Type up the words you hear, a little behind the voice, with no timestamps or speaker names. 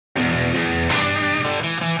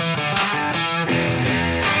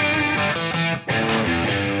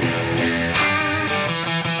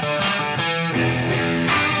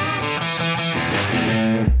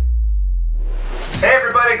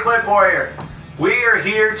Clint Bowyer. We are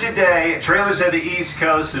here today at Trailers of the East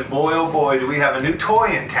Coast, and boy oh boy do we have a new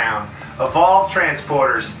toy in town. Evolve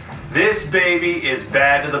Transporters. This baby is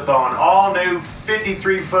bad to the bone. All new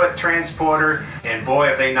 53-foot transporter, and boy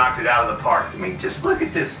have they knocked it out of the park. I mean, just look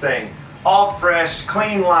at this thing. All fresh,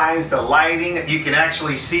 clean lines, the lighting, you can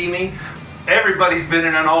actually see me. Everybody's been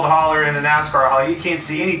in an old hauler in a NASCAR hauler. You can't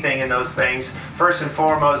see anything in those things. First and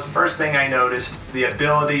foremost, first thing I noticed is the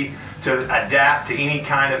ability to adapt to any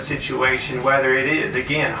kind of situation, whether it is,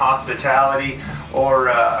 again, hospitality or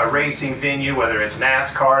a racing venue, whether it's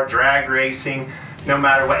NASCAR, drag racing, no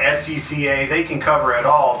matter what, SCCA, they can cover it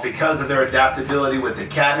all because of their adaptability with the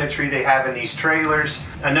cabinetry they have in these trailers.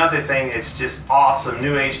 Another thing that's just awesome,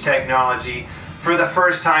 new age technology for the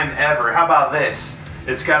first time ever. How about this?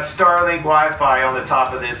 It's got Starlink Wi-Fi on the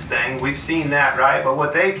top of this thing. We've seen that, right? But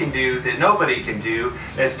what they can do that nobody can do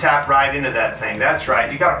is tap right into that thing. That's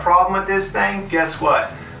right. You got a problem with this thing? Guess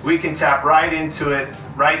what? We can tap right into it,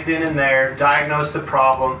 right then and there, diagnose the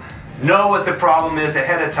problem, know what the problem is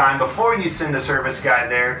ahead of time before you send a service guy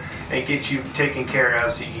there, and get you taken care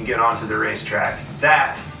of so you can get onto the racetrack.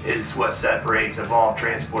 That is what separates Evolve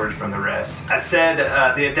Transporters from the rest. I said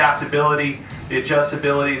the adaptability, the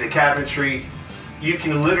adjustability, the cabinetry. You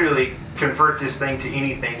can literally convert this thing to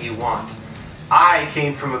anything you want. I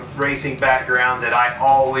came from a racing background that I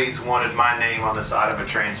always wanted my name on the side of a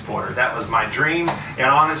transporter. That was my dream, and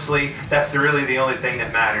honestly, that's really the only thing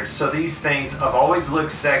that matters. So these things have always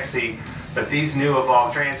looked sexy, but these new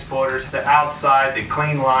Evolve Transporters, the outside, the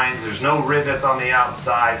clean lines, there's no rivets on the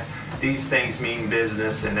outside. These things mean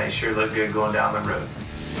business, and they sure look good going down the road.